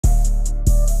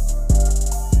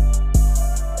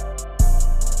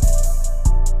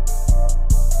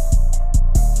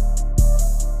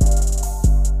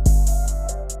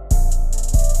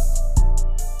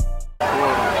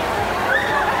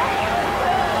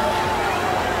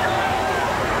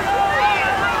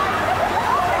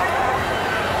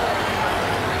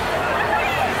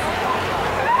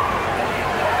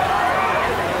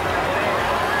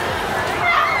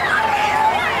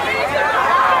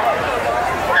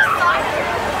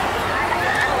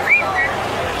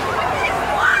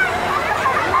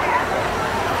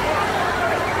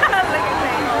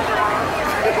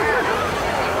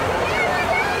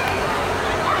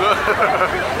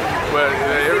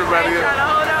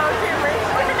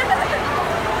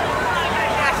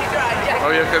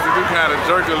Oh yeah, because it do kind of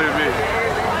jerk a little bit.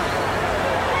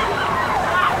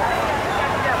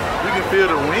 You can feel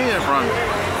the wind from it.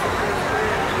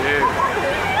 Yeah.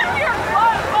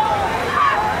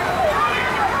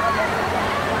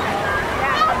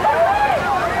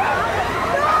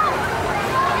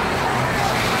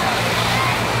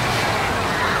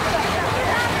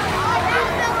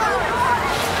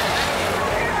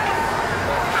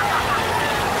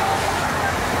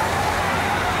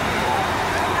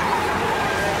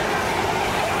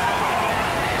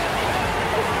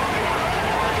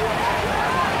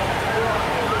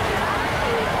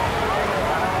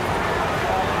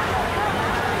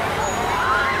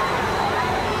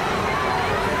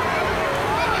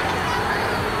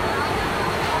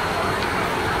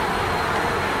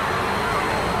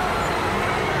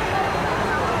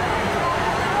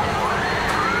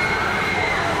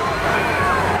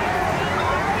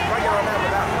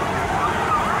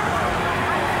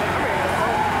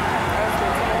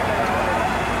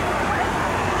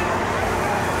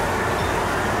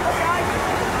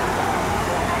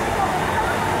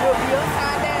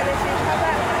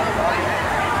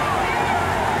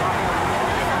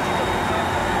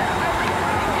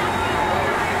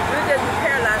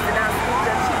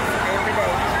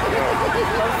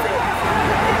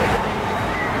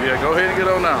 Yeah, go ahead and get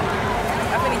on now.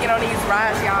 I'm gonna get on these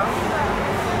rides, y'all.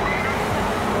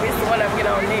 This is the one I'm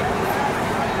getting on next.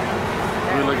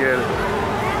 Let me look at it.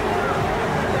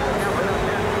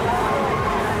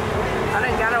 I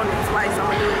done got on it twice. I'm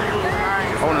gonna do it in these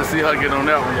rides. I want to see her get on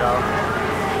that one, y'all.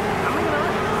 I'm gonna do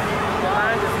it. The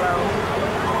line is low.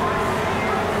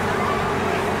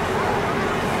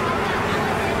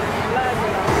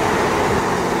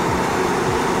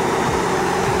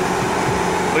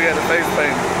 Look at the face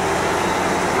paint.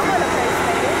 I'm gonna face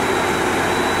paint.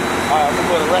 Alright, I'm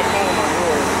gonna put a raccoon on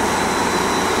yours.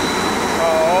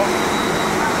 Oh.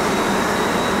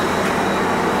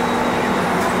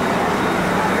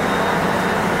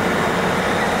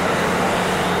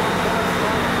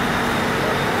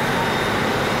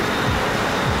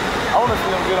 I want to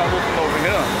see them get on this one over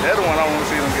here. That's the one I want to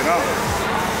see them get on.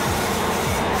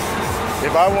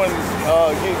 If I wouldn't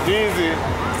get dizzy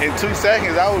in 2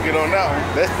 seconds, I would get on that one.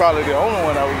 That's probably the only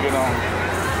one I would get on.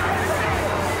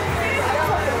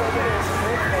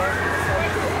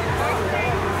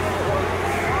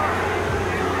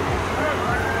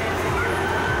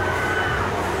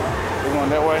 You going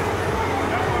that way?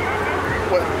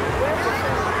 What?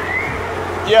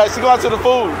 Yeah, she going to the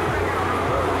food.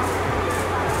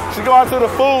 She going to the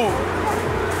food.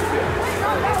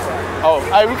 Oh,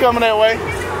 hey, we coming that way.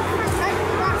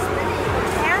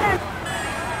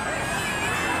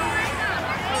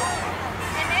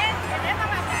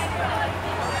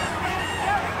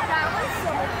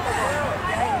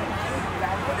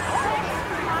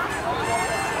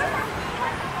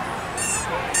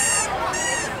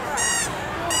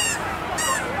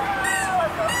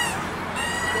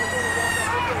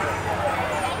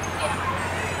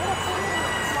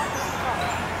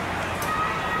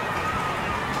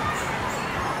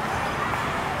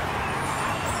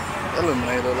 That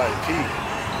lemonade look like pee.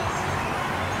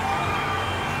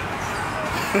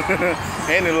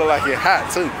 And it look like it's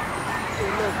hot too. It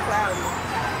looks cloudy.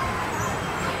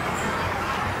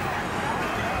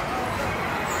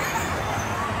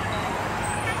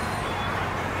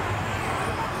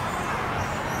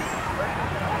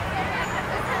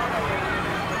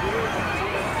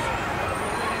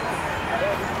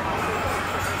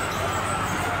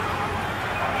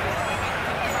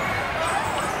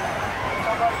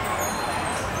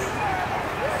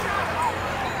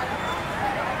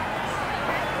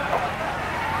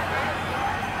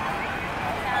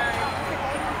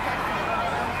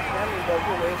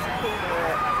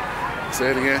 Say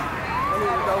it again. I need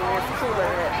to go where the cooler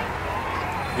at.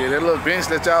 Yeah, that little bench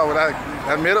that y'all,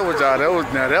 I met up with y'all, that was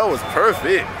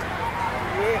perfect.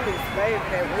 Yeah, his baby,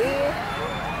 that wind,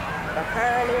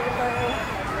 behind everything.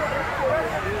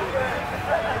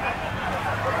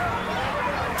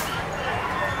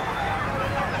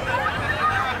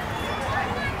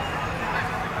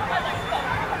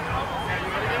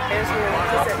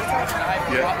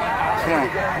 Yeah, come on.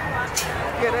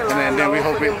 And then we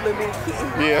hope it.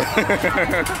 Yeah.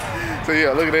 So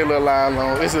yeah, look at that little line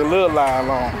long. It's a little line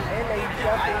long.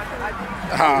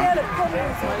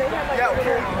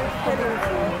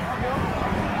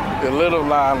 The little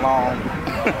line long.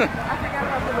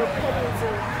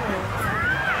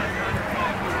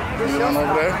 You don't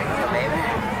over there?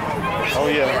 Oh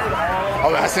yeah.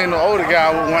 Oh, I seen the older guy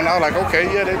with one. I was like, okay,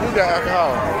 yeah, they do got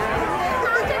alcohol.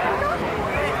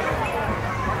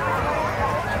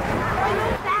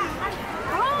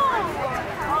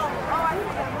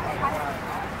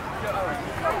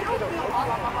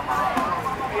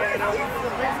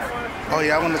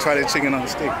 yeah, I want to try that chicken on the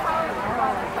stick.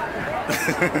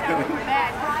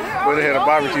 But they had a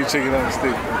barbecue chicken on the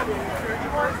stick.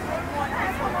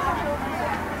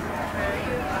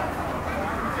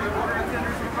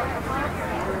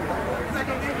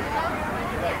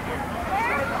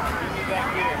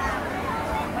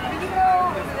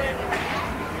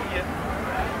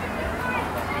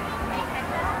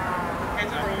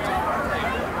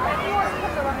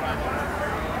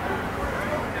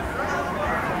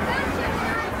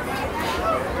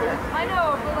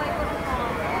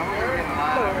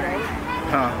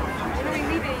 Huh.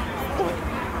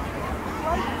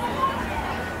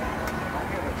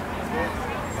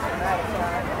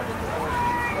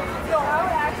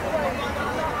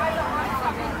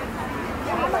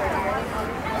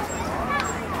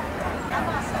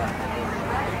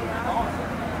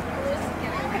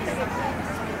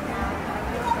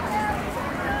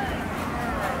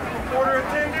 Order a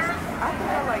tender? I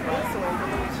think I like this one, the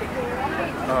little chicken.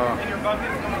 In your bucket?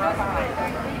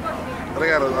 They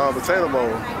got a potato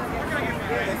bowl.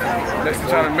 Next to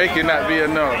trying to make it not be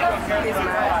enough.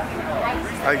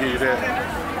 I give you that.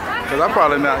 Cause I'm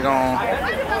probably not gonna.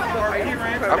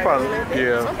 I probably,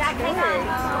 yeah.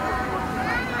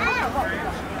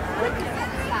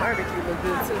 Barbecue look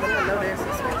good too. I know that's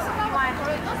expensive.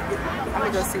 I'm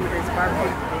gonna go see what this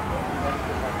barbecue.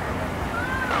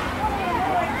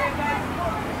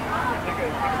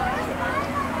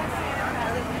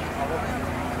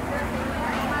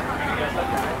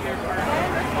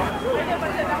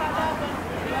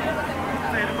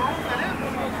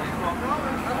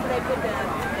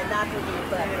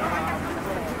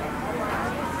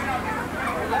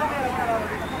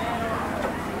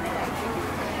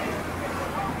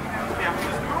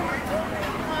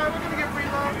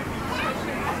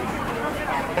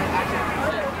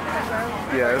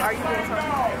 Yeah. Are you doing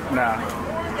something? Nah.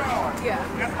 Yeah.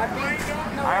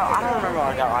 I don't remember what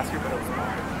I got last year, but it was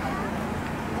small.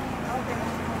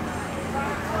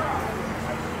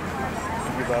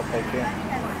 You about to pay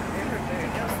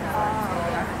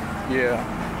 $10. Yeah.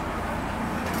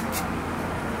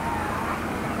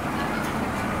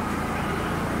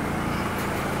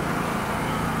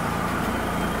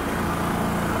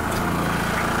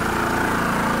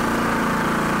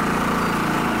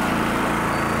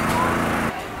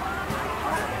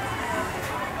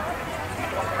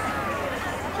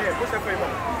 What's that flavor?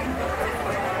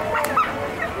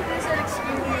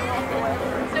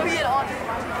 No, he had all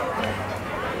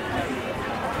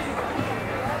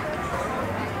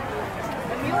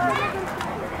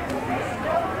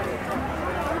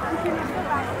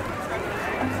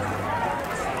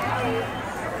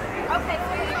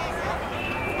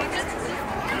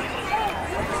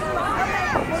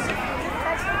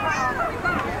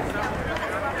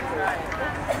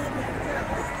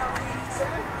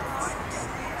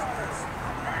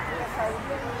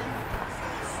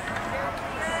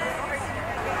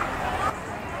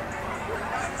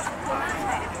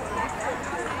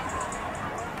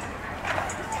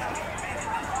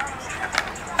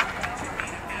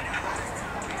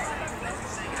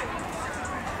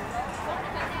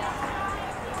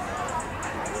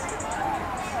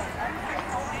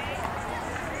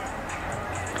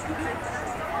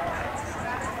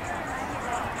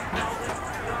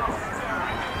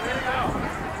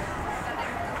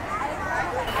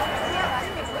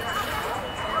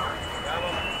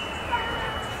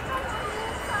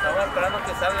Estamos esperando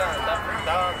que salga, me va a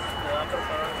preparar.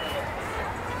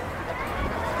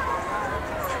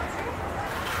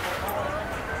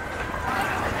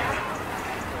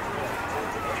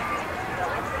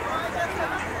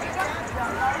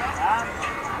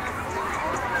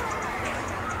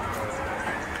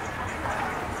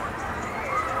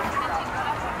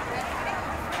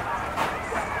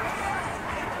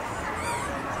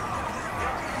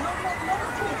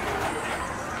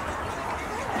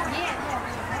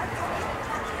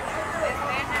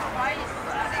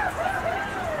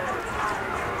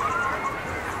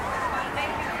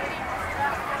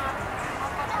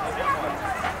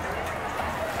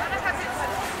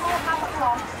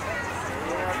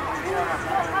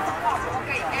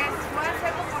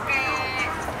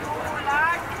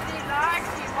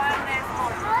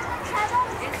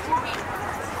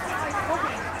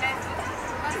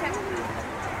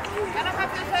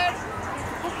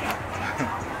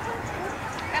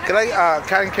 Can I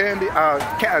cotton candy?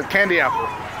 Candy apple.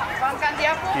 One candy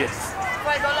apple? Yes.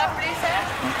 $5, please, sir.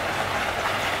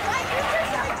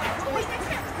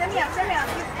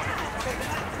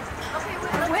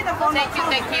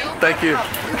 Thank you. Thank you. You're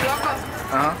welcome.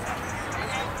 Uh-huh.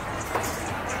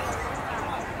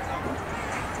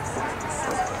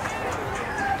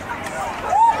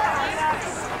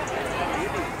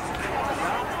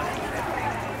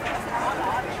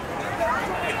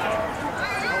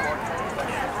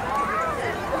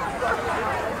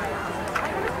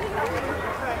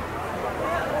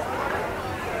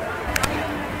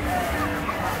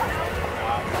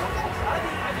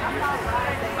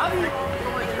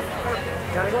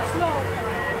 Gotta go slow.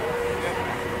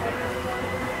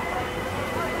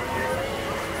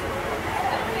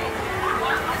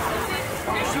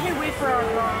 Should we wait for our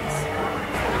moms?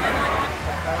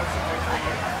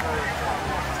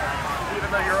 Even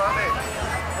though you're on it.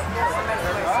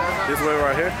 This way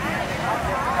right here?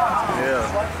 Yeah.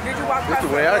 Did you walk This the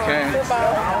way I came.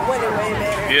 Football? Way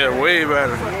better. Yeah, way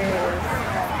better. Yeah.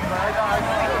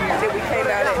 Then we came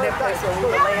out at that place where we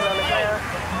were laying on the ground.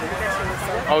 That shit was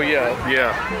so Oh yeah,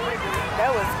 yeah.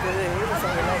 That was good. It was so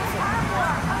relaxing.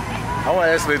 I want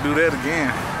to actually do that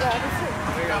again. Yeah, that's it.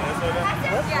 Come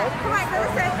on, go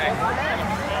say.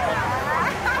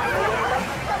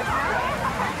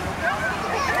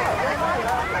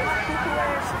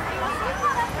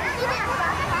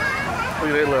 Look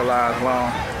at that little lines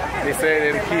long. They say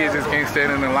that the kids just can't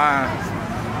stand in the lines.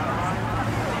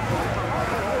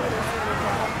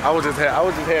 I was just had a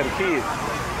kid.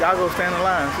 Y'all go stand in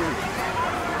line too.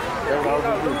 That's what I was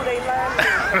gonna do.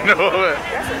 I know it.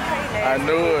 I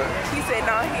knew it. He said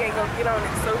no, he ain't gonna get on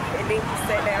it. So and then he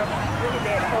sat down looking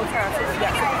at the whole time till we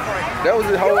got to the front. That was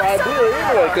his whole idea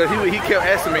anyway, because he kept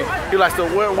asking me. He was like, so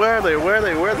where are they? Where are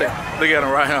they? Where are they? Look at him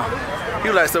right now.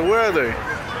 He was like, so where are they?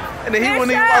 And then he wouldn't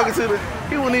even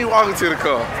walk into the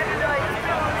car.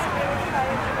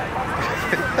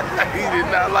 He did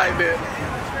not like that.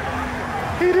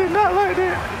 He did not like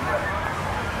that.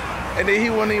 And then he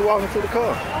wouldn't even walk into the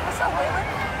car.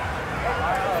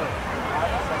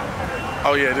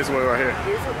 Oh yeah, this way right here.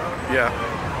 Yeah.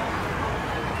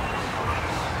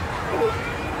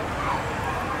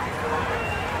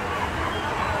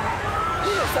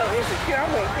 He was so insecure. I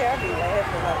wouldn't care. I'd be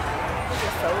laughing like, he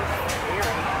was so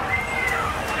scary.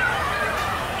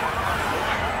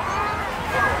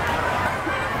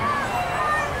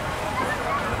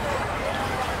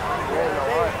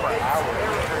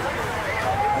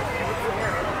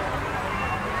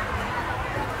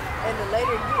 And the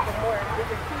later you get, the more the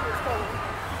kid is coming.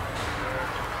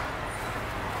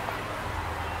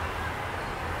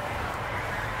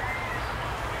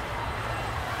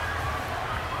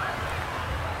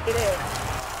 It is.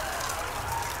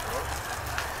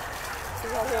 So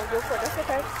you want to go for it? That's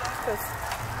okay.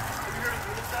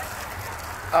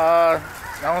 I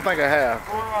don't think I have.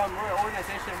 We're an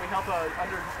organization. We help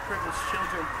underprivileged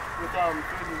children with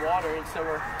food and water, and so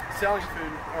we're selling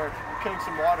food or killing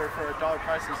some water for $1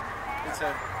 prices. And so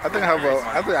I think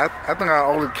I think our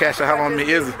only cash I have on me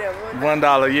is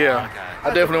 $1. Yeah,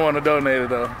 I definitely want to donate it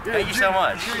though. Thank you so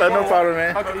much. No problem,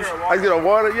 man. I get a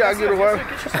water. Yeah, I get a water.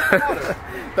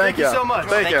 Thank you so much.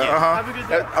 Thank you. Have a good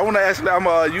day. I want to actually. I'm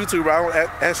a YouTuber. I want to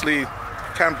actually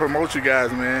kind of promote you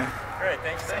guys, man. Great,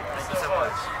 thanks. Thank you so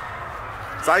much.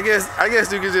 So I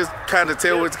guess you can just kind of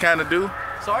tell what you kind of do.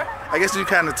 Sorry? I guess you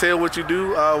kind of tell what you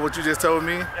do, what you just told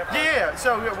me. Yeah.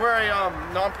 So we're a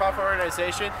non-profit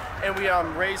organization, and we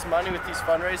raise money with these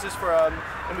fundraisers for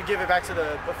and we give it back to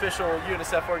the official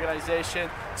UNICEF organization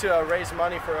to raise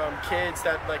money for kids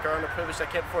that like are underprivileged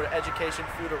that can't afford education,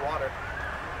 food, or water.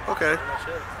 Okay.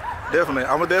 Definitely.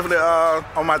 I'm definitely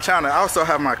on my channel. I also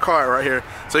have my card right here,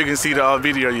 so you can see the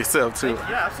video yourself too.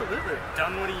 Yeah, absolutely.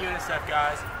 Done with the UNICEF,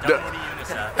 guys. Done with the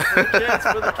UNICEF. For the kids,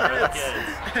 for the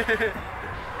kids.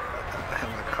 I have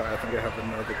my card. I think I have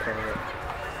another card.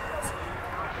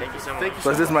 Thank you so much. Thank you So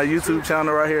is this my YouTube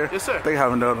channel right here? Yes, sir. I think I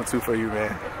have another one too for you,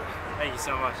 man. Thank you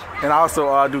so much. And I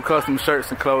also do custom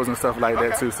shirts and clothes and stuff like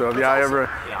that too. So if y'all ever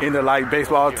into like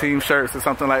baseball team shirts or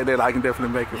something like that, I can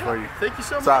definitely make it for you. Thank you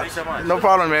so much. Thank you so much. No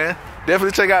problem, man.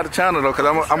 Definitely check out the channel though, cause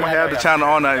I'm gonna have the channel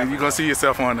on there, and you're gonna see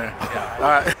yourself on there. Yeah. All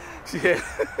right. Yeah.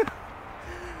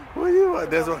 What you want?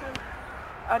 That's what.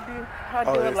 I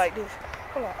do it like this.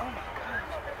 Hold on. Oh my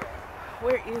gosh.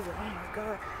 Where is it? Oh my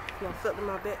god. I felt in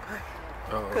my backpack.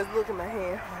 Because look at my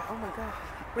hand. I'm like, oh my god.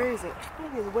 Where is it?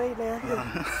 It is way down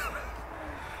here.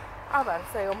 I was about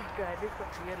to say, oh my god, this was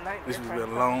a nightmare. This will be a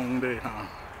long day, huh?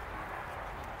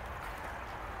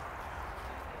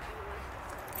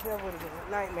 That would have been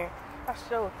a nightmare. I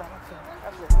sure thought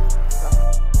so.